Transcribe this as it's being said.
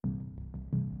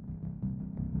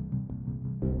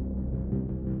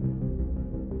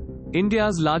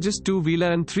India's largest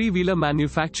two-wheeler and three-wheeler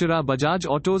manufacturer Bajaj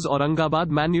Auto's Aurangabad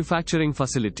manufacturing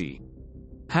facility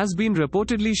has been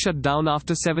reportedly shut down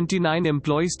after 79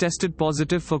 employees tested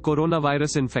positive for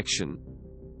coronavirus infection.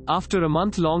 After a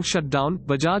month-long shutdown,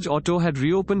 Bajaj Auto had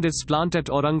reopened its plant at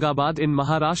Aurangabad in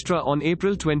Maharashtra on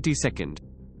April 22.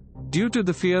 Due to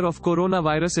the fear of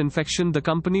coronavirus infection, the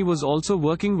company was also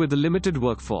working with a limited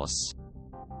workforce.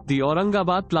 The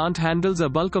Aurangabad plant handles a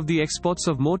bulk of the exports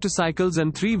of motorcycles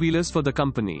and three-wheelers for the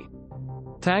company.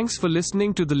 Thanks for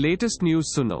listening to the latest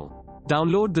news Suno.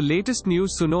 Download the latest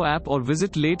news Suno app or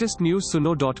visit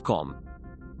latestnewssuno.com.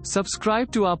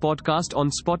 Subscribe to our podcast on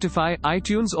Spotify,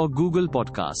 iTunes or Google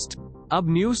Podcast. अब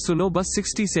news सुनो बस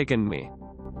 60 second में.